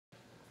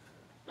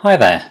Hi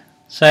there.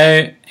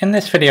 So in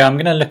this video I'm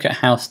going to look at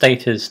how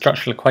Stata's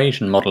structural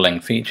equation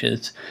modelling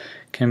features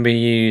can be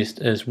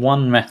used as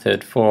one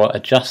method for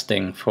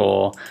adjusting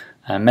for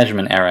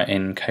measurement error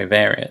in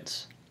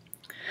covariates.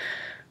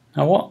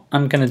 Now what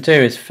I'm going to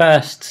do is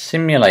first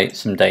simulate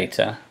some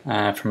data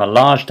from a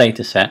large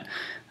data set,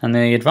 and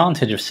the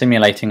advantage of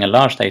simulating a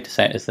large data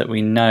set is that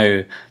we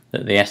know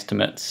that the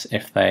estimates,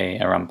 if they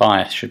are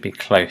unbiased, should be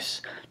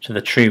close to the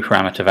true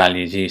parameter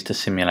values used to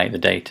simulate the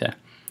data.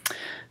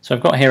 So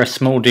I've got here a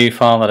small do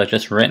file that I've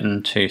just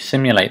written to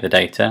simulate the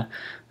data.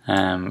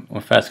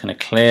 We're first going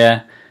to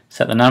clear,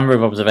 set the number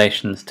of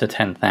observations to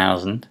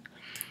 10,000.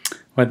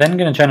 We're then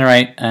going to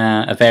generate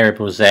a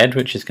variable z,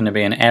 which is going to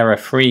be an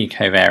error-free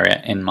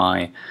covariate in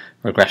my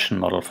regression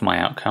model for my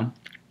outcome.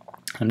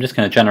 I'm just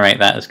going to generate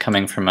that as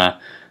coming from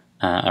a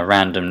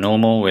random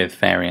normal with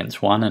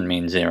variance 1 and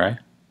mean 0.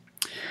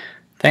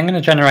 Then I'm going to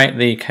generate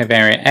the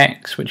covariate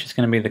x, which is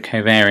going to be the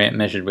covariate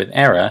measured with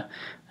error,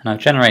 and I've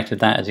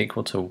generated that as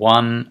equal to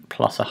 1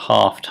 plus a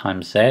half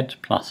times z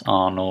plus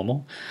r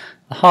normal.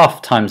 The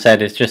half times z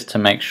is just to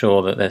make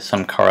sure that there's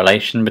some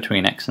correlation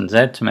between x and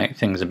z to make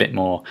things a bit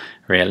more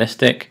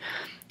realistic.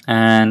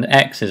 And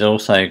x is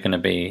also going to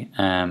be,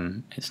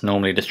 it's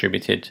normally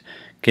distributed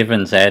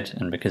given z,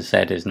 and because z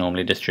is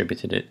normally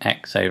distributed,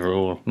 x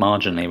overall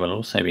marginally will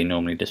also be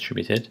normally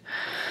distributed.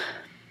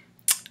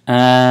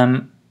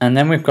 And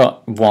then we've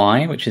got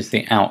y, which is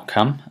the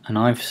outcome, and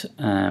I've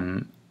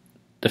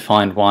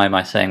defined y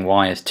by saying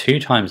y is 2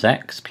 times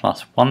x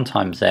plus 1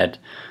 times z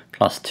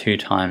plus 2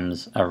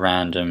 times a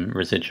random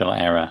residual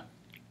error.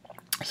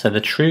 So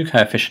the true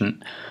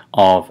coefficient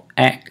of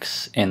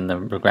x in the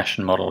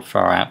regression model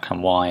for our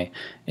outcome y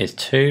is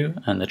 2,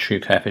 and the true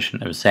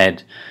coefficient of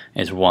z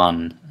is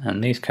 1,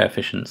 and these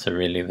coefficients are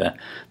really the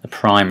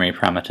primary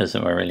parameters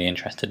that we're really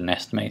interested in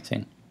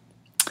estimating.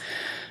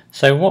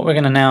 So what we're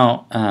going to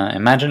now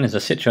imagine is a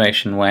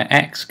situation where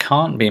x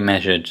can't be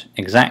measured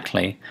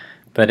exactly,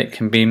 but it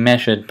can be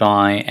measured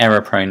by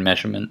error-prone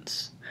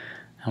measurements.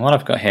 And what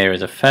I've got here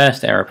is a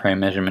first error-prone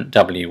measurement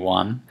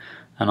W1,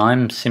 and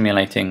I'm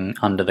simulating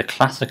under the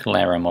classical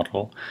error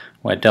model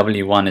where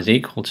W1 is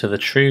equal to the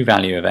true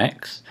value of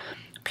x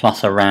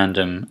plus a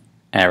random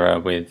error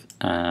with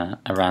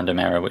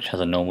which has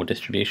a normal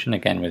distribution,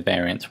 again with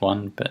variance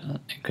 1, but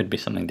it could be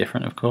something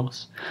different of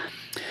course.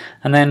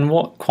 And then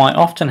what quite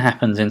often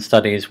happens in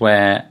studies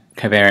where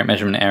covariate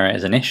measurement error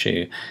is an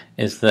issue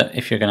is that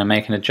if you're going to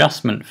make an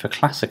adjustment for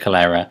classical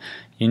error,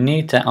 you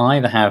need to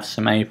either have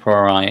some a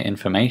priori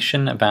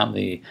information about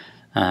the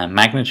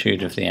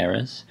magnitude of the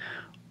errors,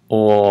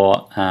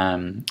 or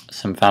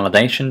some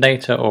validation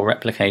data or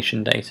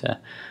replication data.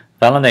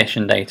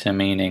 Validation data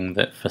meaning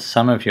that for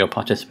some of your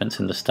participants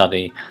in the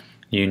study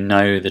you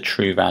know the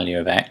true value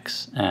of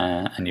x,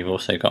 and you've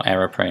also got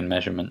error-prone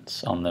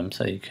measurements on them,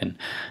 so you can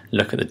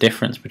look at the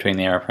difference between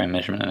the error-prone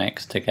measurement and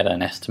x to get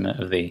an estimate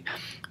of the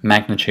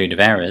magnitude of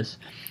errors.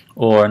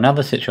 Or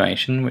another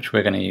situation, which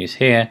we're going to use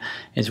here,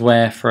 is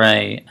where for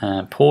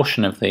a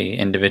portion of the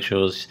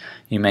individuals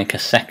you make a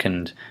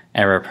second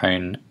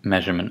error-prone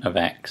measurement of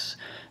x.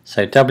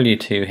 So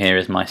W2 here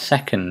is my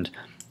second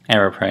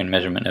error-prone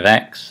measurement of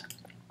x.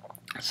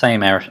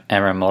 Same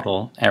error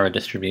model, error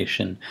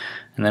distribution,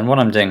 and then what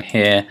I'm doing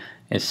here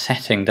is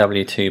setting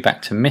W2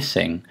 back to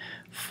missing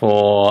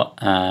for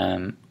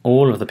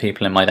all of the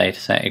people in my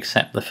dataset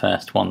except the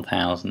first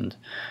 1,000.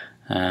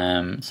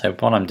 So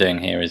what I'm doing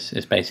here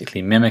is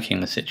basically mimicking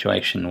the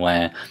situation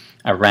where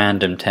a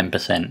random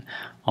 10%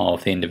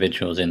 of the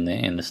individuals in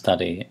the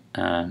study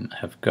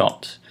have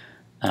got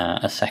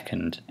a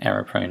second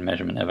error-prone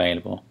measurement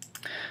available.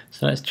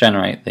 So let's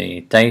generate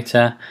the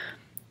data.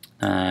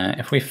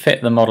 If we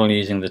fit the model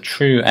using the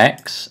true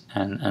x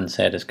and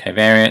z as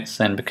covariates,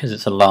 then because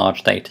it's a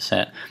large data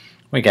set,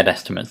 we get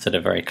estimates that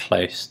are very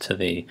close to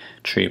the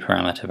true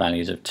parameter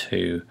values of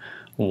 2,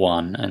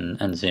 1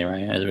 and 0,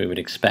 as we would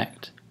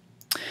expect.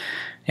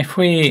 If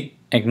we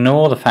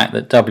ignore the fact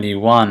that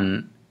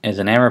W1 is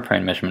an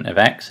error-prone measurement of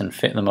x and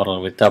fit the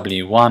model with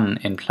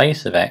W1 in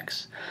place of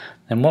x,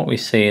 then what we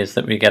see is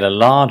that we get a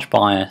large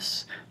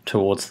bias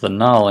towards the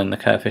null in the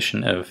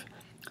coefficient of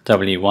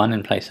W1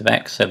 in place of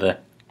x. So the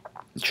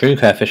true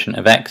coefficient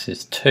of x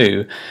is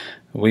 2.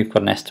 We've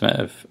got an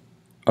estimate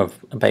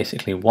of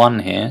basically 1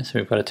 here, so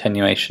we've got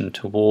attenuation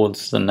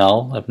towards the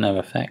null of no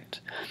effect.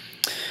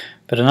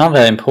 But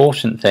another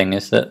important thing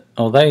is that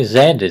although z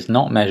is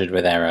not measured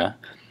with error,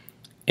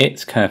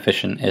 its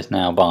coefficient is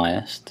now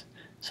biased.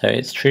 So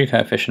its true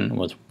coefficient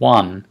was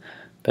 1,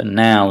 but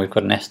now we've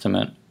got an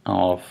estimate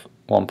of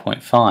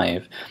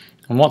 1.5.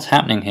 And what's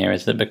happening here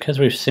is that because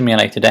we've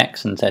simulated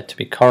x and z to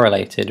be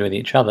correlated with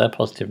each other,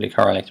 positively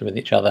correlated with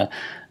each other,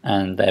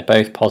 and they're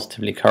both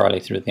positively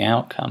correlated with the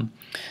outcome,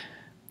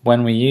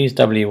 when we use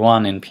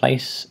W1 in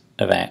place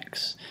of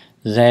x,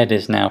 z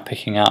is now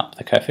picking up,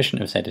 the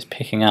coefficient of z is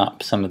picking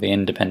up some of the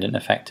independent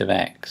effect of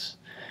x.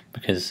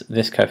 Because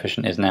this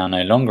coefficient is now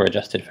no longer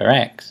adjusted for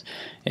x,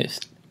 it's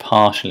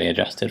partially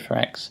adjusted for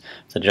x.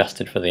 It's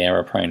adjusted for the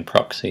error-prone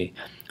proxy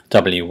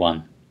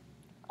W1.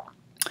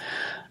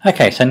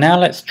 Okay, so now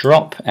let's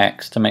drop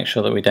x to make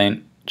sure that we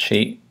don't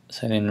cheat.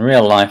 So in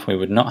real life we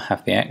would not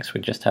have the x,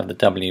 we'd just have the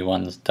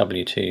w1s,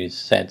 w2s,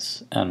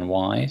 z's and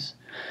y's.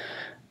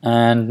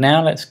 And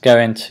now let's go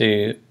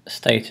into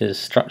Stata's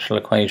structural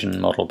equation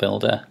model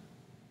builder.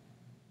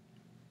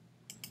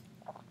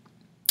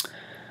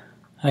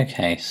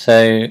 Okay,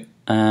 so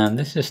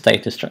this is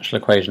Stata's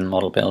structural equation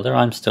model builder.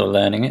 I'm still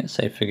learning it,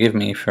 so forgive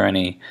me for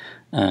any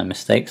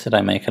mistakes that I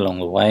make along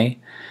the way.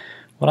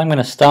 What I'm going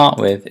to start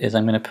with is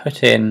I'm going to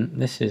put in,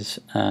 this is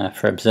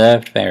for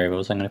observed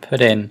variables, I'm going to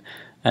put in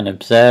an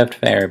observed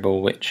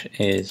variable which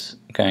is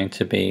going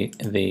to be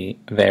the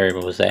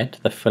variable z,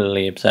 the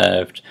fully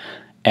observed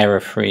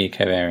error-free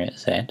covariate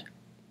z.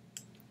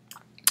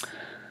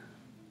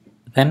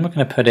 Then we're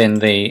going to put in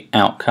the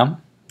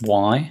outcome,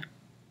 y.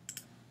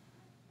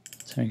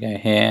 So we go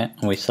here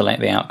and we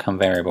select the outcome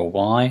variable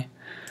y,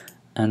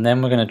 and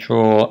then we're going to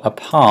draw a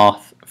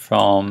path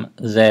from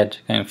z,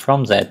 going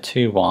from z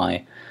to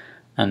y,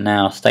 and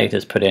now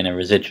Stata's put in a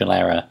residual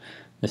error.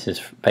 This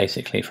is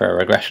basically for a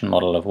regression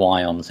model of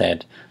y on z.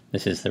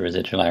 This is the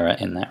residual error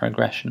in that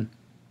regression.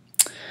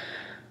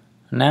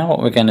 Now what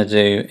we're going to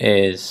do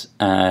is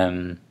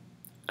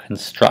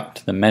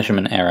construct the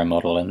measurement error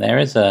model, and there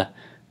is a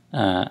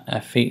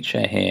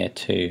feature here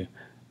to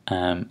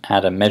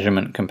add a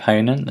measurement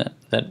component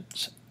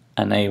that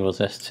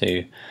enables us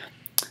to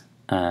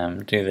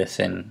do this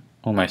in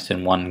almost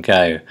in one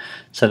go.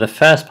 So the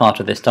first part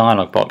of this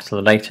dialog box,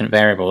 the latent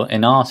variable,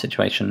 in our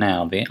situation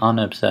now, the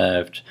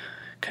unobserved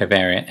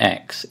covariate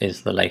x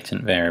is the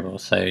latent variable.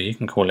 So you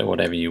can call it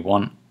whatever you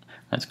want.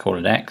 Let's call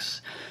it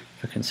x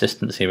for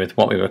consistency with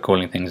what we were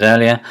calling things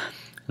earlier.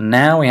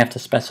 Now we have to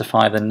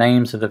specify the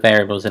names of the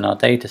variables in our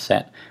data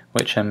set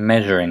which are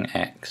measuring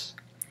x.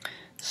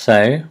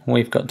 So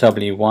we've got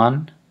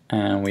w1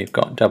 and we've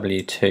got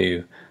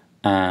w2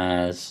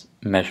 as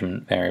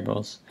measurement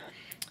variables.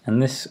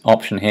 And this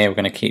option here we're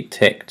going to keep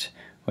ticked,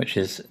 which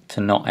is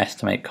to not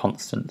estimate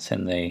constants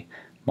in the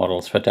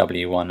models for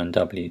w1 and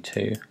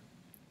w2.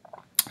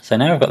 So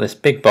now we've got this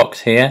big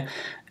box here.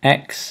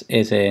 X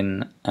is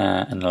in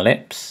an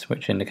ellipse,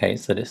 which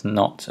indicates that it's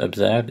not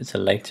observed, it's a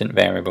latent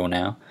variable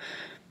now.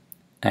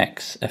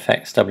 X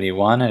affects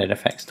w1 and it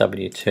affects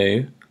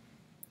w2.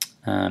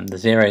 The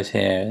zeros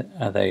here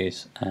are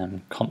those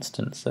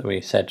constants that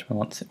we said we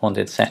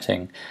wanted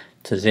setting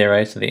to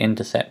 0, so the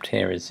intercept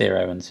here is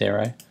 0 and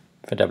 0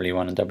 for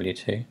w1 and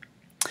w2.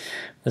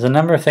 There's a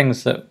number of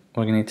things that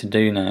we're going to need to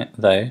do now,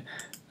 though.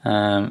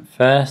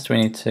 First we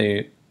need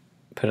to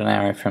put an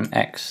arrow from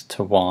x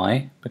to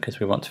y because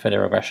we want to fit a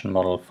regression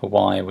model for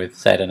y with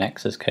z and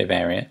x as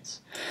covariates.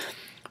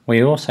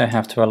 We also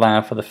have to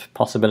allow for the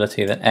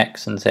possibility that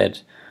x and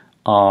z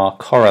are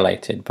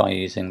correlated by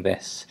using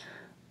this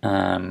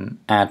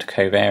add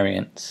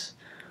covariance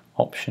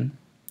option.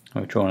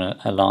 We've drawn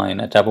a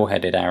line, a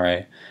double-headed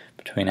arrow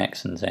between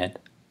x and z.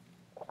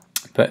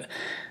 But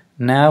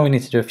now we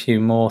need to do a few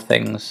more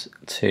things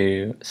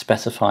to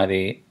specify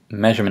the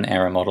measurement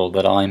error model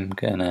that I'm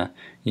going to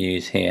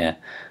use here.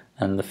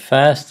 And the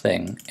first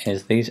thing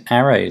is these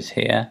arrows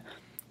here.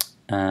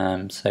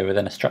 So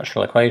within a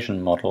structural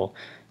equation model,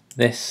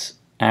 this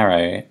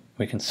arrow,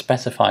 we can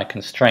specify a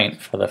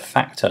constraint for the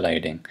factor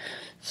loading.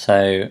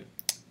 So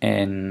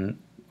when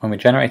we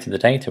generated the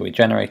data, we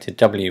generated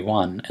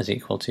w1 as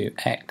equal to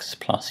x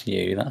plus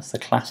u. That's the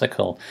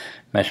classical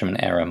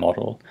measurement error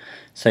model.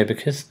 So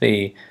because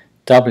the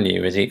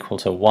w is equal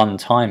to 1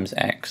 times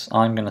x,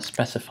 I'm going to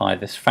specify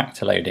this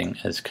factor loading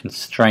as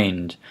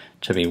constrained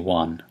to be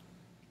 1.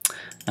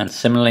 And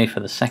similarly for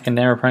the second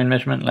error-prone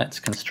measurement,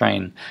 let's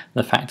constrain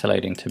the factor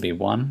loading to be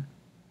 1.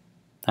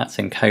 That's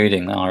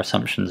encoding our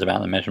assumptions about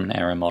the measurement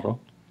error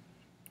model.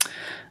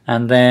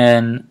 And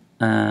then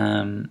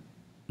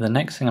the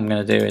next thing I'm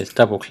going to do is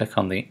double-click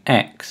on the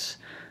x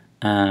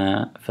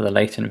for the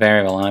latent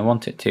variable, and I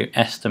want it to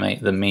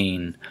estimate the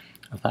mean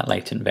of that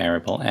latent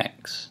variable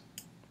x.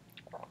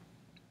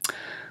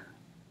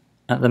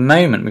 At the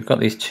moment we've got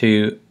these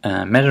two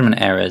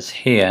measurement errors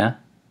here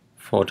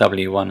for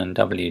w1 and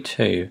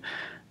w2,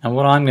 and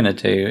what I'm going to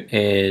do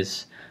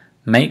is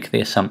make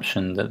the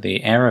assumption that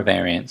the error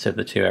variance of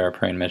the two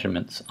error-prone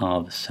measurements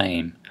are the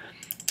same.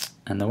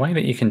 And the way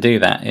that you can do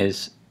that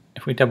is,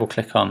 if we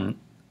double-click on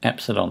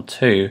epsilon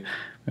 2,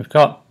 we've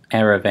got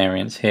error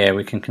variance here.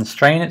 We can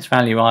constrain its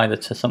value either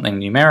to something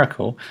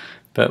numerical,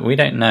 but we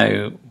don't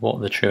know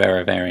what the true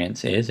error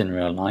variance is in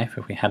real life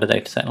if we had a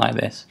data set like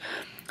this.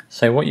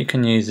 So what you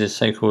can use is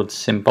so-called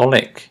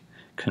symbolic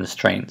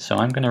constraints. So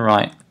I'm going to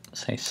write,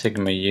 say,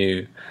 sigma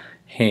u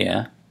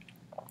here.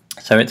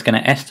 So it's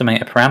going to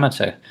estimate a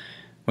parameter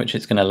which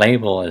it's going to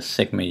label as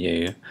sigma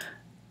u,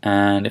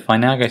 and if I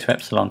now go to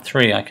epsilon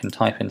 3 I can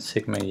type in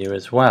sigma u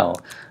as well,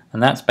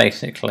 and that's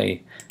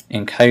basically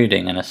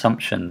encoding an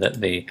assumption that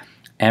the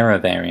error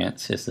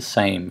variance is the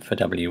same for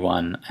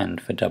w1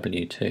 and for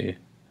w2.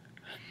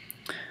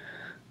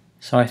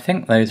 So I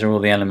think those are all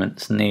the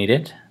elements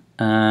needed.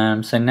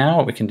 So now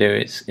what we can do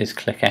is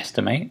click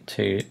estimate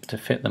to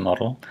fit the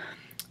model.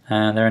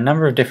 There are a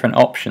number of different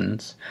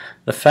options.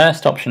 The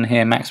first option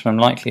here, maximum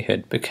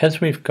likelihood, because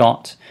we've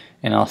got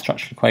in our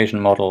structural equation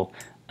model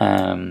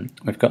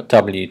we've got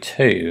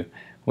W2,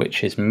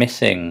 which is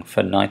missing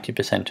for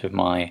 90% of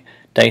my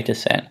data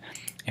set.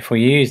 If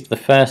we used the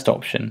first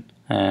option,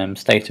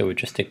 Stata would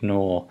just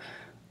ignore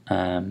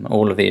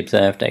all of the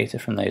observed data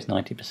from those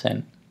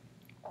 90%.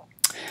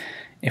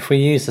 If we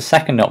use the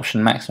second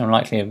option, maximum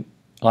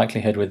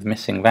likelihood with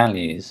missing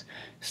values,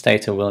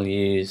 Stata will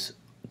use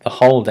the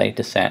whole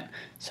data set,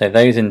 so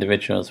those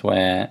individuals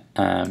where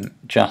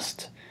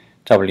just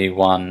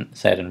W1,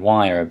 Z and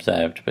Y are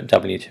observed but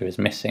W2 is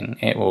missing,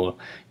 it will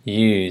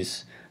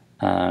use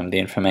the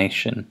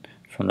information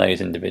from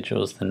those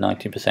individuals, the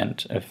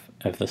 90%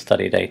 of the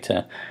study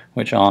data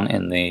which aren't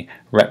in the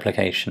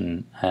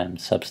replication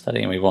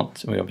sub-study, and we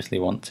obviously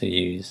want to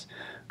use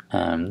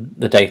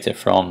the data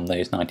from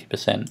those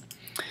 90%.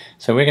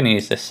 So we're going to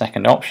use this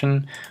second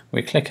option.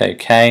 We click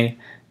OK.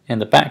 In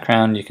the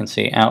background you can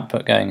see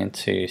output going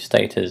into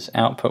Stata's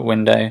output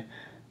window,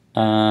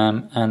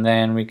 and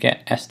then we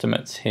get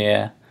estimates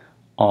here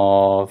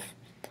of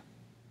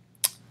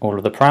all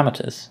of the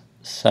parameters.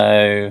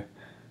 So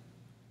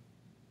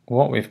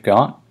what we've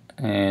got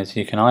is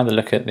you can either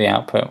look at the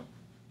output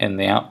in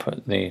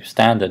the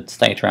standard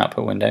Stata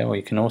output window, or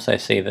you can also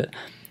see that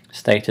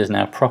Stata has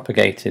now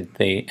propagated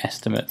the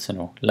estimates and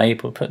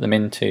put them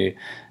into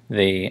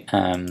the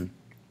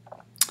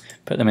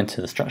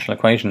structural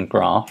equation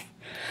graph.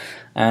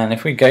 And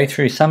if we go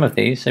through some of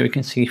these, so we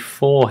can see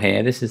 4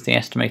 here. This is the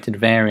estimated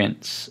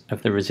variance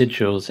of the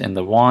residuals in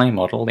the Y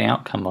model, the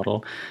outcome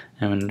model,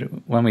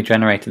 and when we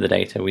generated the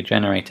data, we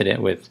generated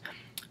it with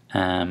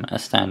a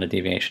standard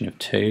deviation of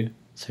 2,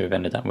 so we've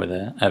ended up with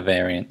a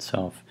variance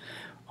of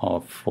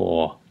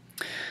 4.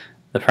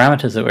 The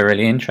parameters that we're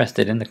really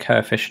interested in, the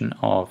coefficient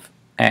of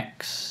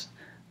X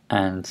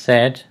and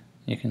Z,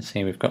 you can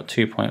see we've got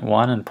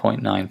 2.1 and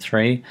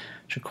 0.93,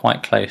 which are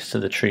quite close to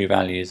the true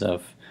values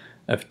of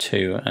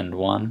 2 and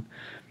 1.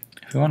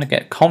 If we want to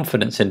get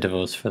confidence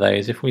intervals for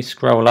those, if we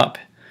scroll up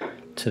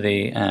to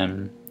the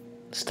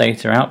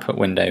Stata output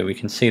window, we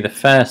can see the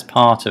first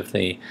part of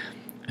the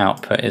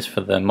output is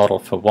for the model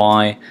for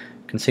Y.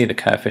 You can see the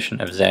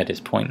coefficient of Z is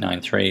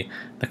 0.93.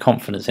 The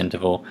confidence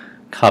interval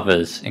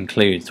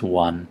includes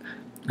 1,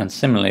 and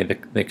similarly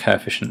the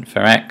coefficient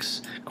for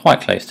X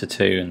quite close to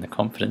 2, and the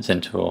confidence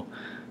interval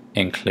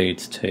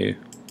includes 2.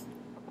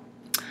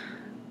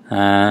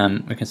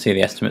 We can see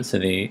the estimates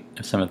of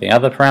some of the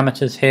other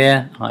parameters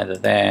here, either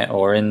there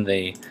or in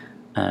the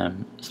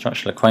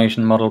structural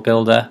equation model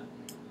builder.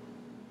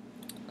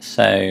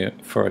 So,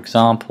 for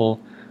example,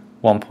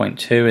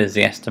 1.2 is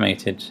the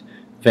estimated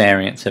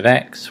variance of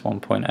X,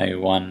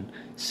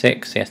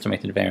 1.016 the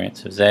estimated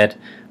variance of Z,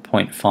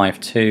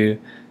 0.52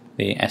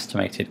 the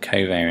estimated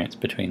covariance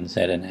between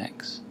Z and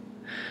X.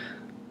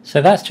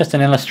 So that's just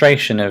an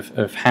illustration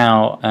of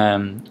how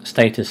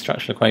Stata's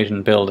structural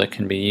equation builder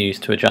can be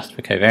used to adjust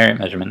for covariate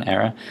measurement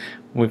error.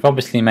 We've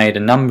obviously made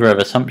a number of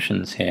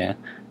assumptions here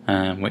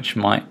which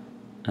might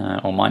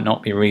or might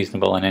not be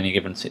reasonable in any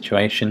given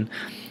situation.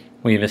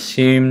 We've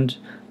assumed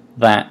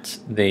that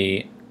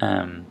the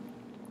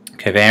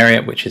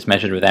covariate, which is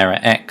measured with error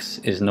X,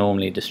 is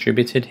normally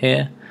distributed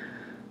here.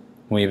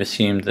 We've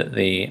assumed that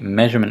the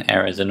measurement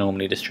errors are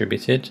normally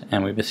distributed,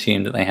 and we've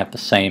assumed that they have the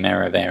same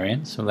error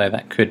variance, although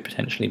that could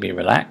potentially be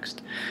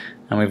relaxed.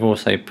 And we've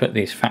also put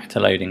these factor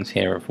loadings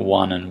here of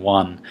 1 and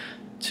 1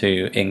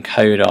 to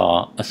encode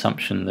our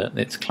assumption that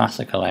it's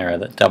classical error,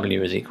 that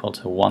W is equal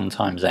to 1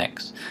 times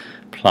X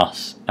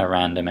plus a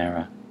random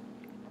error.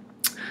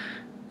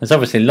 There's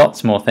obviously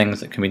lots more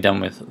things that can be done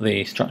with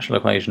the structural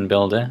equation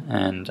builder,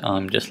 and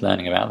I'm just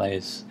learning about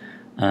those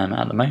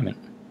at the moment.